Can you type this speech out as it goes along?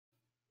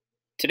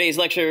Today's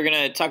lecture, we're going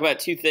to talk about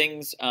two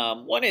things.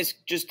 One is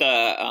just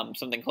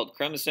something called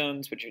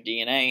chromosomes, which are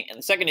DNA, and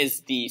the second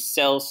is the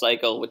cell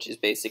cycle, which is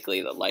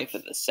basically the life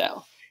of the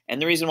cell. And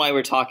the reason why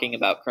we're talking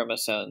about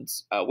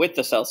chromosomes with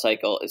the cell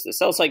cycle is the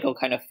cell cycle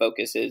kind of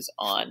focuses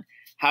on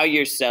how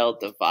your cell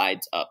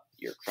divides up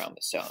your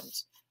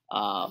chromosomes,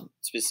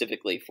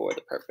 specifically for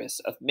the purpose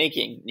of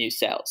making new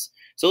cells.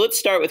 So let's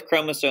start with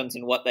chromosomes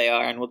and what they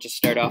are, and we'll just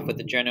start off with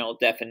the general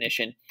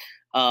definition.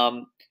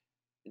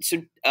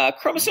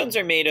 Chromosomes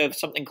are made of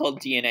something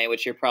called DNA,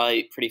 which you're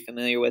probably pretty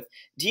familiar with.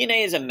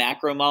 DNA is a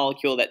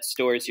macromolecule that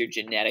stores your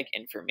genetic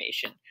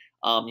information.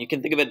 You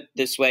can think of it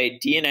this way.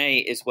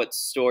 DNA is what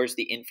stores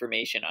the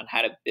information on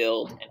how to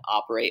build and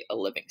operate a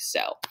living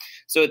cell.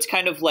 So it's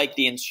kind of like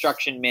the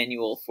instruction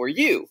manual for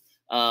you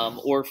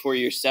or for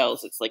your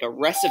cells. It's like a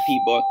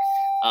recipe book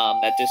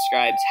that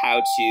describes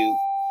how to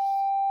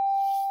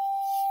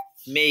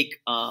make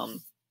all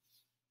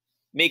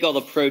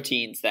the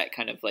proteins that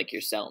kind of like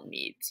your cell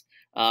needs.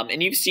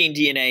 And you've seen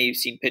DNA, you've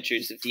seen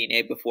pictures of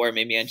DNA before,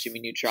 maybe on Jimmy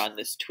Neutron,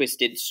 this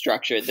twisted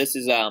structure. This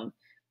is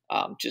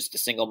just a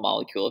single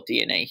molecule of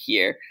DNA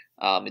here.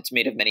 It's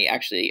made of many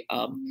actually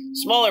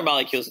smaller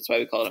molecules. That's why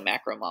we call it a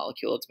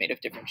macromolecule. It's made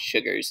of different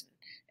sugars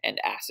and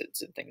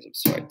acids and things of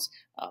sorts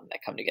that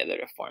come together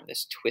to form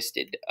this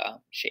twisted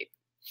shape.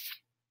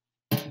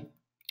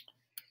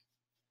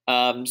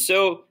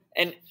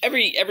 And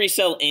every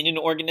cell in an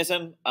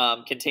organism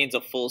contains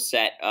a full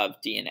set of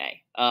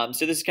DNA.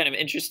 So this is kind of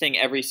interesting.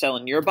 Every cell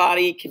in your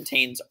body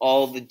contains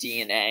all the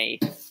DNA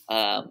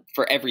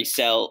for every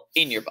cell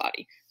in your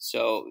body.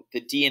 So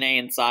the DNA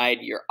inside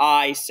your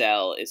eye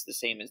cell is the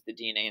same as the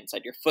DNA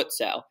inside your foot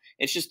cell.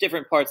 It's just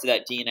different parts of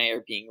that DNA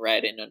are being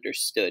read and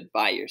understood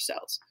by your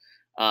cells.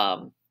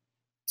 So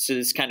this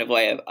is kind of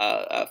why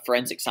a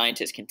forensic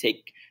scientist can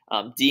take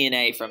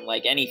DNA from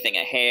like anything,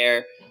 a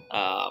hair,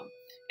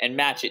 and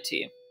match it to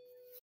you.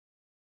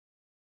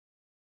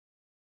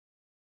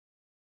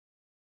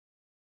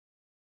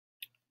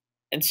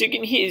 And so you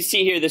can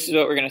see here, this is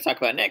what we're going to talk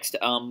about next.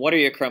 What are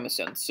your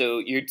chromosomes? So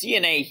your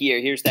DNA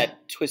here's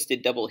that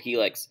twisted double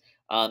helix,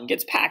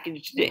 gets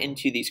packaged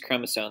into these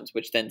chromosomes,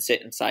 which then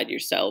sit inside your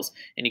cells.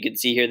 And you can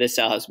see here, this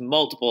cell has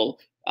multiple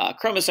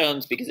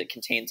chromosomes because it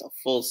contains a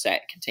full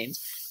set,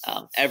 contains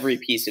every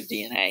piece of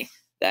DNA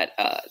that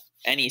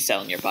any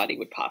cell in your body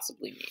would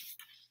possibly need.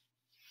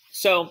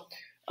 So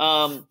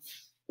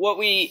what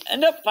we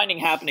end up finding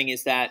happening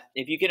is that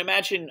if you can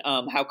imagine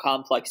how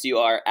complex you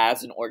are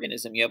as an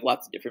organism, you have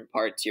lots of different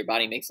parts, your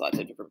body makes lots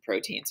of different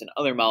proteins and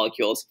other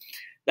molecules.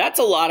 That's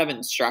a lot of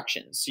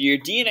instructions. So your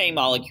DNA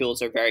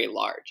molecules are very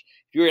large.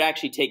 If you were to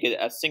actually take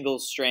a single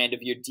strand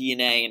of your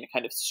DNA and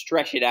kind of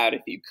stretch it out,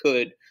 if you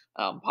could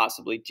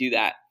possibly do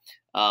that,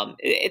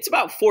 it's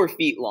about 4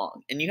 feet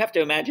long. And you have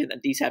to imagine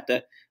that these have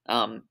to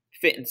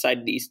fit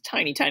inside these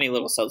tiny, tiny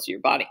little cells of your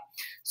body.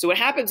 So what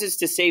happens is,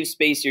 to save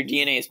space, your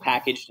DNA is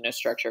packaged in a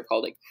structure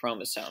called a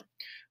chromosome.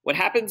 What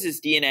happens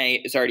is DNA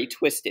is already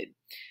twisted.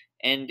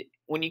 And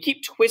when you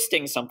keep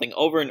twisting something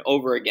over and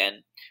over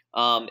again,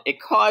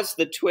 it causes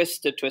the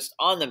twist to twist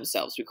on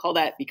themselves. We call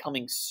that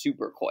becoming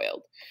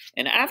supercoiled.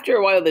 And after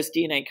a while, this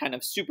DNA kind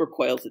of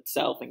supercoils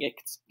itself and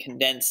gets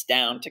condensed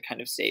down to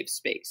kind of save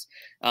space.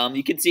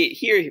 You can see it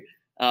here.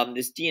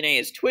 This DNA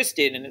is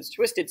twisted, and it's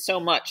twisted so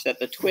much that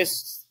the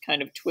twists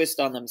kind of twist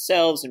on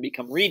themselves and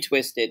become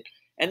retwisted.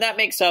 And that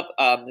makes up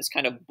this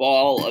kind of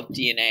ball of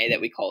DNA that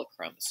we call a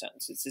chromosome.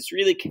 So it's this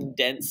really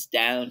condensed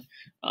down,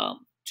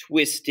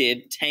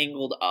 twisted,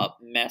 tangled up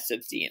mess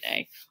of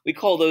DNA. We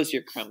call those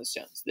your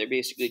chromosomes. They're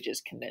basically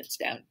just condensed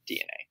down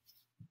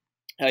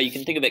DNA. You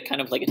can think of it kind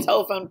of like a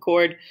telephone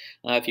cord.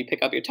 If you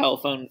pick up your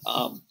telephone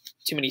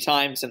too many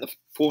times and the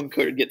phone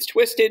cord gets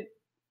twisted,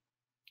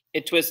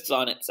 it twists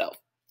on itself.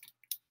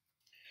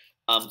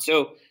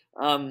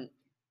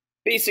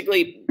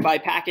 Basically, by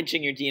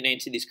packaging your DNA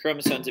into these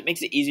chromosomes, it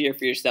makes it easier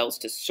for your cells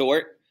to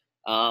sort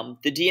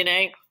the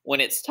DNA when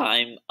it's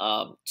time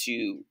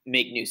to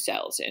make new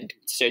cells and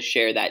to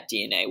share that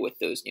DNA with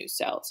those new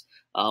cells.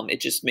 It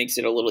just makes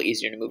it a little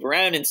easier to move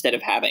around instead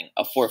of having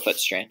a 4-foot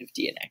strand of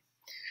DNA.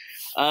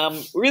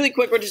 Really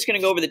quick, we're just going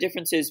to go over the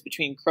differences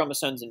between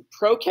chromosomes in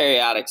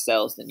prokaryotic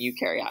cells and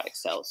eukaryotic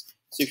cells.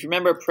 So if you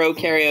remember,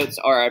 prokaryotes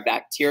are our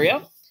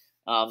bacteria.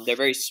 They're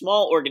very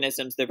small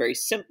organisms, they're very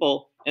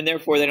simple, and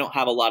therefore they don't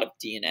have a lot of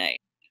DNA.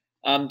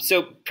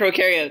 So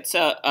prokaryote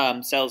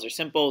cells are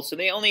simple, so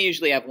they only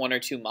usually have 1 or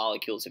 2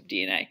 molecules of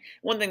DNA.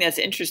 One thing that's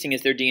interesting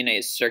is their DNA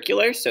is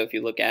circular, so if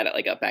you look at it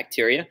like a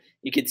bacteria,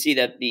 you can see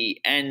that the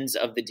ends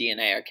of the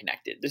DNA are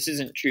connected. This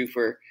isn't true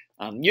for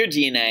your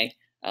DNA,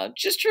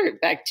 just for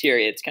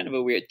bacteria. It's kind of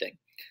a weird thing.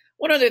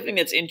 One other thing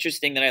that's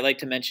interesting that I like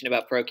to mention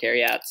about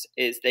prokaryotes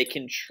is they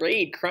can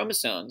trade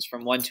chromosomes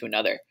from one to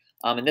another.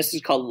 And this is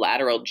called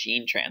lateral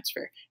gene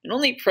transfer. And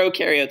only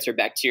prokaryotes or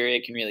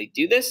bacteria can really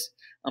do this.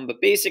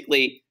 But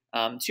basically,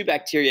 2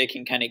 bacteria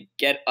can kind of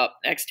get up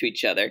next to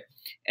each other,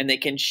 and they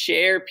can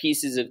share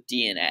pieces of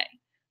DNA.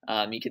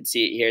 You can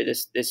see it here.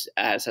 This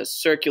has a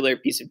circular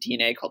piece of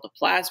DNA called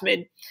a plasmid.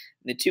 And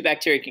the 2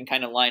 bacteria can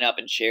kind of line up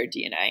and share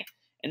DNA.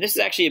 And this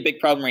is actually a big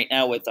problem right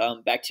now with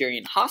bacteria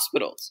in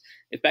hospitals.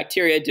 If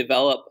bacteria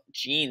develop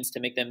genes to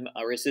make them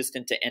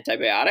resistant to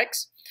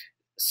antibiotics,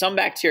 some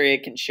bacteria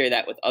can share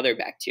that with other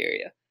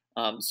bacteria.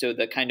 So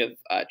the kind of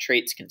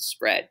traits can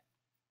spread.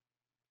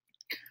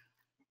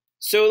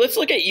 So let's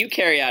look at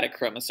eukaryotic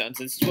chromosomes.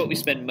 This is what we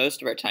spend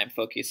most of our time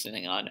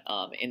focusing on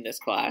in this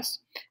class,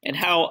 and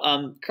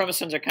how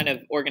chromosomes are kind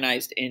of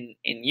organized in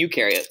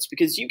eukaryotes,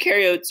 because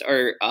eukaryotes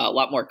are a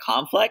lot more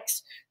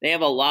complex. They have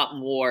a lot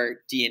more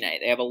DNA.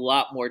 They have a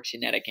lot more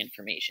genetic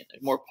information.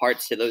 There's more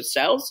parts to those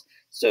cells,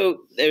 so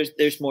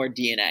there's more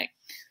DNA.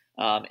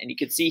 And you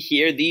can see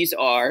here, these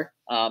are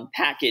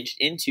packaged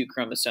into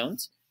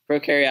chromosomes.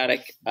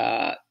 Prokaryotic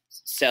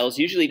cells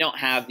usually don't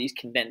have these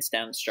condensed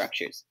down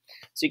structures.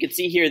 So you can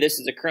see here, this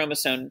is a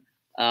chromosome.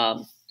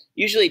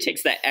 Usually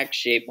takes that X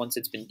shape once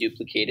it's been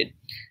duplicated.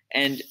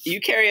 And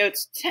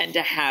eukaryotes tend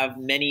to have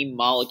many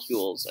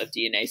molecules of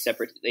DNA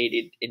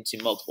separated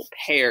into multiple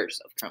pairs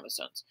of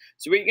chromosomes.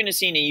 So what you're going to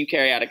see in a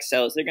eukaryotic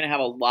cell is they're going to have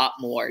a lot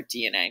more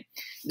DNA.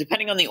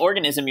 Depending on the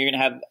organism, you're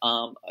going to have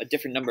a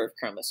different number of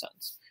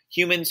chromosomes.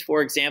 Humans,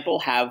 for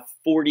example, have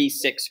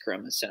 46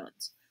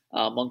 chromosomes.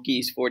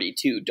 Monkeys,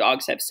 42.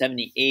 Dogs have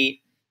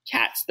 78.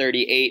 Cats,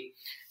 38.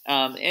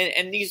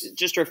 And these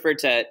just refer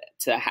to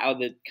how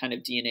the kind of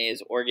DNA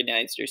is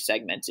organized or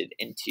segmented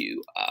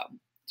into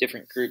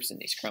different groups in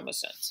these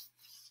chromosomes.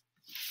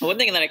 One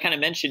thing that I kind of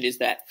mentioned is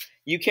that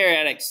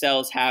eukaryotic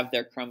cells have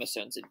their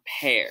chromosomes in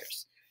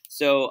pairs.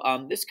 So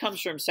this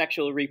comes from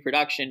sexual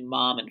reproduction.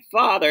 Mom and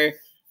father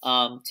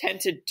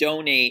tend to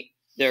donate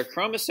their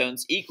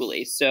chromosomes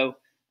equally. So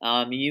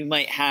you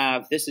might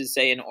have, this is,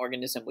 say, an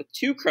organism with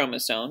 2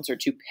 chromosomes or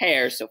 2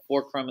 pairs, so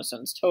 4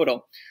 chromosomes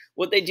total.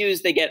 What they do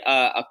is they get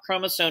a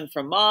chromosome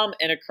from mom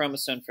and a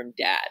chromosome from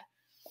dad.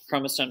 A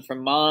chromosome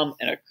from mom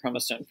and a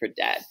chromosome for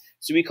dad.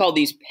 So we call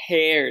these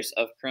pairs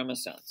of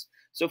chromosomes.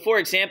 So for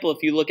example,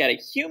 if you look at a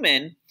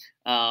human,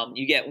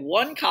 you get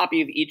 1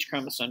 copy of each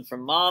chromosome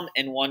from mom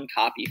and 1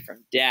 copy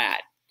from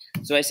dad.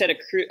 So I said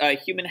a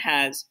human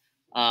has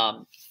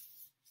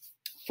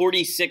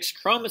 46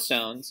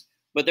 chromosomes,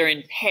 but they're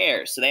in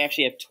pairs. So they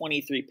actually have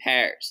 23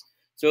 pairs.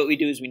 So what we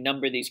do is we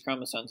number these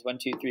chromosomes 1,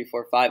 2, 3,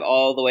 4, 5,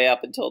 all the way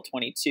up until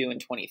 22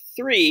 and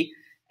 23.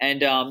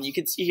 And you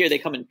can see here they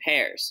come in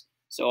pairs.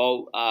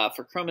 So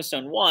for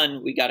chromosome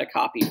 1, we got a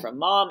copy from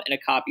mom and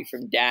a copy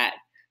from dad.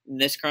 In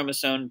this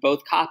chromosome,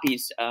 both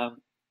copies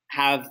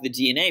have the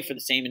DNA for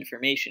the same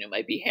information. It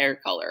might be hair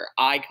color,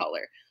 eye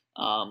color,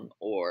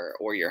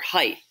 or your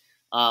height.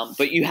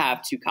 But you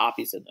have 2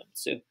 copies of them.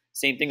 So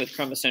same thing with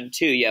chromosome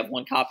 2. You have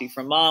 1 copy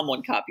from mom,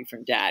 1 copy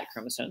from dad.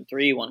 Chromosome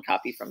 3, 1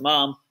 copy from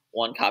mom,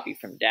 1 copy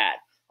from dad,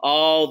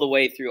 all the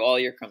way through all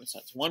your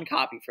chromosomes. 1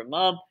 copy from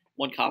mom,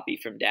 1 copy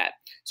from dad.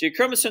 So your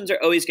chromosomes are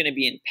always going to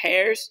be in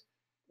pairs,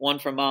 1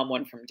 from mom,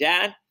 1 from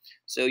dad.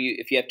 So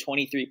if you have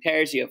 23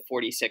 pairs, you have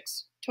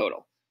 46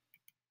 total.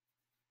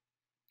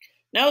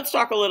 Now let's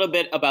talk a little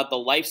bit about the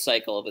life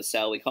cycle of a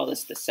cell. We call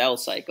this the cell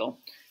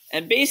cycle.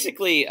 And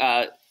basically,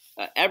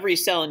 every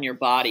cell in your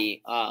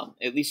body,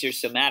 at least your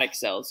somatic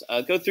cells,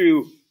 go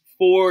through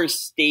 4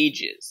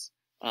 stages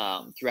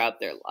throughout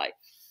their life.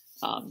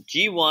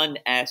 G1,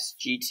 S,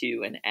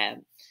 G2, and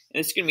M. And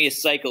this is going to be a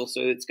cycle,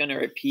 so it's going to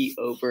repeat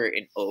over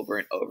and over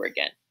and over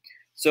again.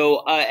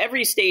 So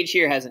every stage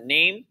here has a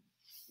name.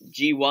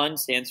 G1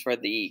 stands for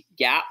the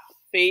gap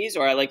phase,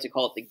 or I like to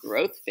call it the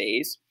growth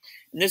phase.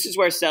 And this is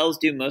where cells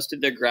do most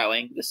of their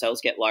growing. The cells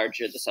get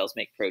larger, the cells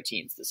make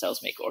proteins, the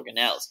cells make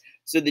organelles.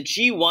 So the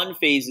G1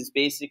 phase is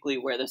basically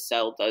where the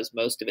cell does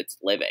most of its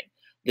living.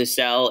 The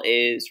cell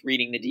is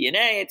reading the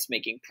DNA, it's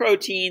making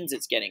proteins,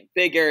 it's getting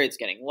bigger, it's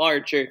getting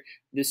larger.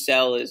 The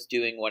cell is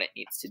doing what it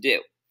needs to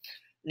do.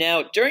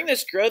 Now, during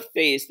this growth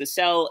phase, the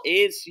cell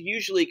is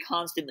usually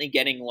constantly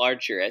getting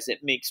larger as it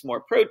makes more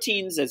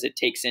proteins, as it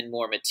takes in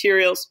more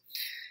materials.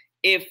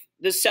 If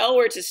the cell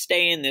were to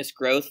stay in this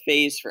growth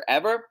phase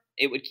forever,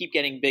 it would keep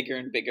getting bigger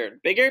and bigger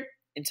and bigger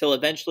until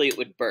eventually it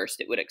would burst,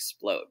 it would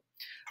explode.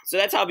 So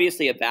that's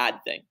obviously a bad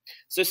thing.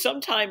 So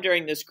sometime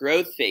during this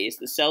growth phase,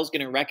 the cell's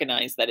going to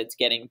recognize that it's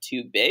getting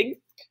too big.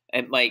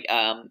 It might,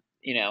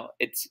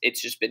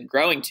 it's just been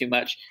growing too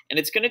much, and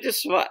it's going to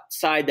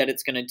decide that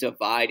it's going to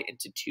divide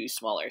into 2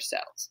 smaller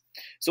cells.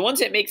 So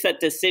once it makes that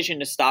decision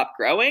to stop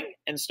growing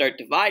and start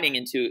dividing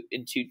into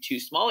 2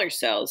 smaller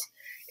cells,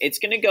 it's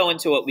going to go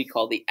into what we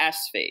call the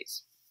S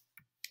phase.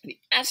 The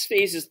S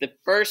phase is the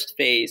first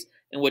phase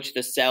in which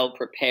the cell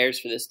prepares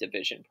for this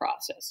division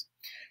process.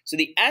 So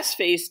the S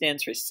phase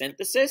stands for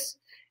synthesis,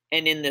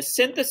 and in the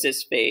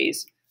synthesis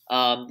phase,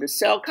 the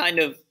cell kind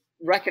of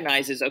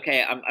recognizes,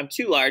 okay, I'm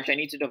too large, I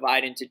need to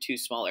divide into 2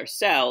 smaller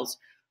cells.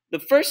 The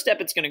first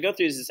step it's going to go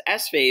through is this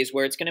S phase,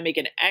 where it's going to make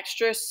an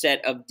extra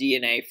set of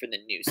DNA for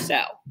the new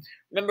cell.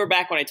 Remember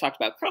back when I talked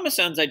about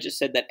chromosomes, I just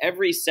said that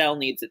every cell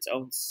needs its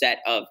own set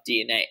of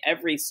DNA.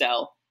 Every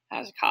cell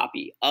has a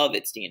copy of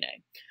its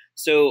DNA.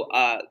 So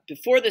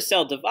before the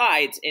cell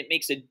divides, it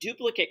makes a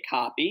duplicate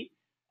copy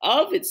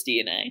of its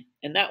DNA,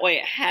 and that way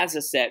it has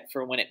a set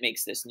for when it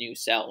makes this new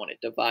cell, when it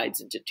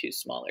divides into 2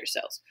 smaller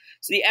cells.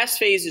 So the S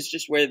phase is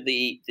just where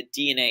the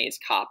DNA is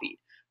copied.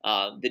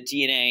 the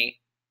DNA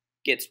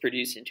gets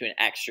produced into an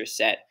extra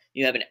set.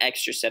 You have an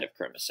extra set of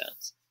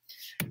chromosomes.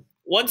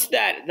 Once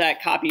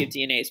that copy of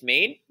DNA is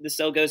made, the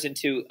cell goes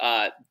into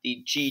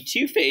the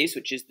G2 phase,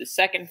 which is the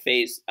second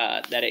phase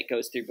that it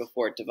goes through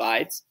before it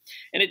divides.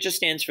 And it just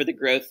stands for the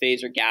growth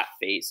phase or gap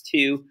phase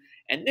 2.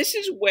 And this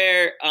is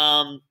where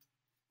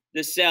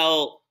the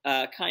cell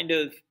kind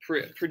of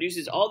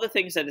produces all the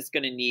things that it's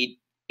going to need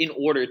in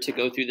order to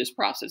go through this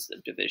process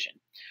of division.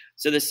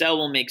 So the cell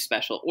will make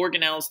special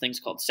organelles, things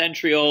called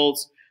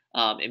centrioles.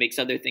 It makes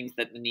other things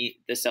that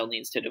the cell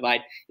needs to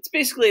divide. It's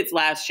basically its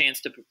last chance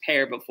to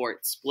prepare before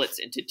it splits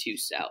into two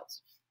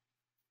cells.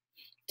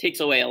 Takes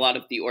away a lot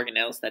of the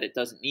organelles that it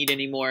doesn't need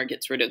anymore,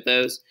 gets rid of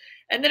those.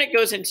 And then it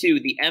goes into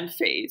the M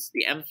phase.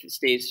 The M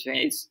phase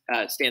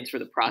stands for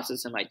the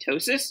process of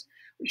mitosis,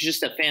 which is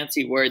just a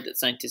fancy word that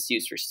scientists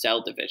use for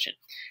cell division.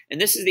 And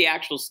this is the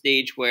actual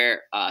stage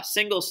where a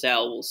single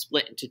cell will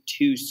split into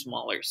two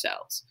smaller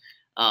cells.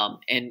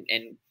 And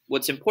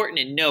what's important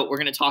to note, we're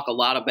going to talk a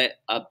lot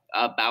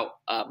about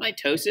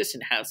mitosis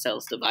and how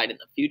cells divide in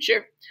the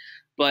future.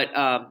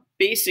 But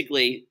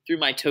basically, through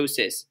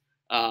mitosis,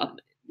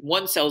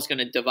 one cell is going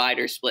to divide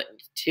or split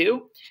into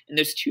two, and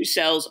those two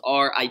cells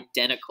are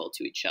identical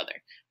to each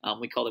other.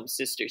 We call them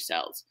sister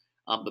cells.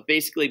 But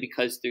basically,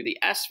 because through the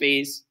S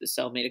phase, the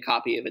cell made a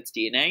copy of its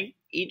DNA,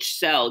 each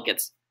cell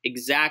gets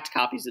exact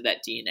copies of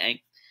that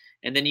DNA.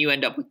 And then you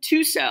end up with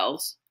two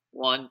cells,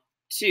 1,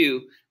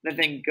 2, that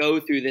then go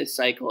through this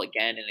cycle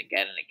again and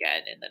again and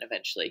again, and then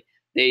eventually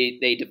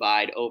they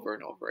divide over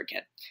and over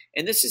again.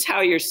 And this is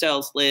how your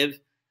cells live.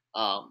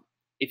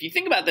 If you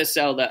think about this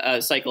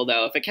cycle,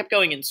 though, if it kept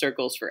going in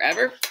circles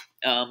forever,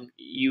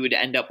 you would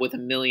end up with a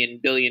million,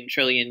 billion,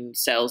 trillion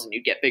cells, and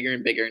you'd get bigger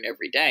and bigger in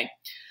every day.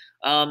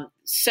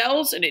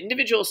 Cells, an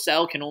individual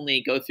cell can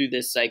only go through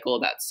this cycle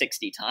about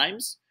 60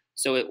 times.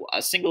 So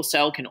a single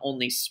cell can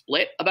only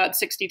split about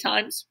 60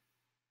 times.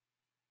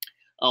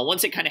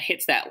 Once it kind of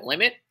hits that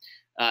limit,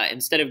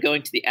 instead of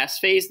going to the S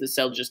phase, the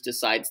cell just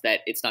decides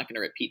that it's not going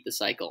to repeat the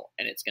cycle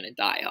and it's going to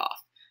die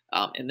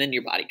off. And then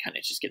your body kind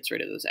of just gets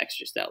rid of those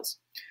extra cells.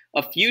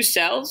 A few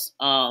cells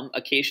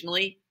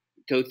occasionally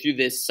go through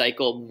this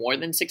cycle more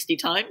than 60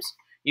 times.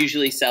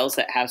 Usually cells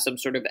that have some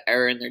sort of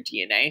error in their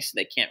DNA, so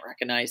they can't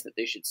recognize that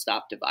they should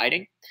stop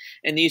dividing.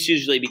 And these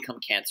usually become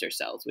cancer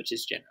cells, which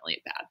is generally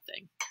a bad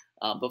thing.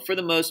 But for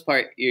the most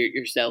part,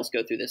 your cells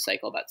go through this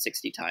cycle about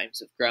 60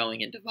 times of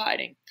growing and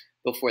dividing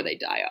before they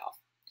die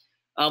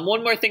off.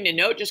 One more thing to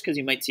note, just because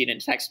you might see it in a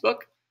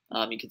textbook,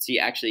 you can see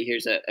actually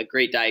here's a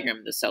great diagram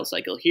of the cell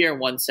cycle here.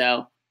 One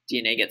cell,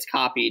 DNA gets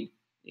copied,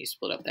 and you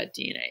split up that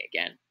DNA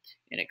again,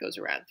 and it goes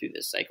around through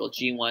this cycle,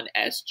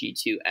 G1S,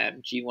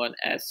 G2M,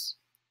 G1S,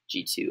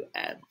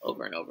 G2M,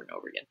 over and over and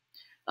over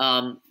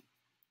again.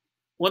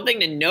 One thing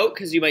to note,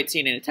 because you might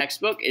see it in a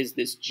textbook, is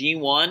this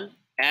G1,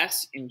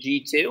 S, and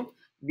G2.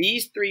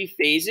 These three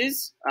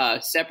phases,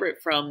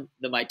 separate from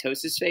the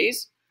mitosis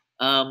phase,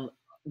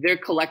 they're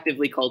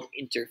collectively called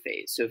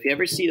interphase. So if you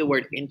ever see the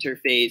word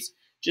interphase,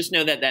 just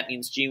know that that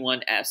means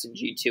G1, S, and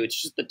G2.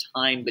 It's just the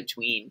time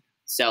between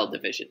cell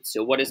divisions.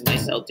 So what is my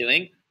cell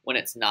doing when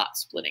it's not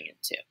splitting in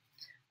two?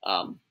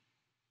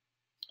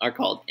 Are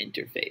called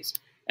interphase.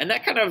 And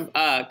that kind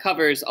of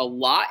covers a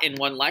lot in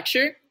one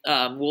lecture.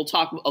 We'll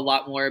talk a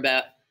lot more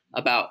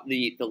about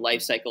the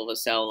life cycle of a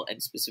cell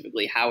and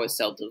specifically how a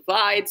cell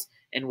divides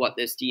and what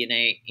this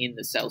DNA in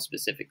the cell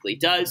specifically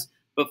does.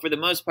 But for the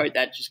most part,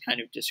 that just kind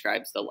of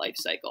describes the life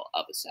cycle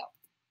of a cell.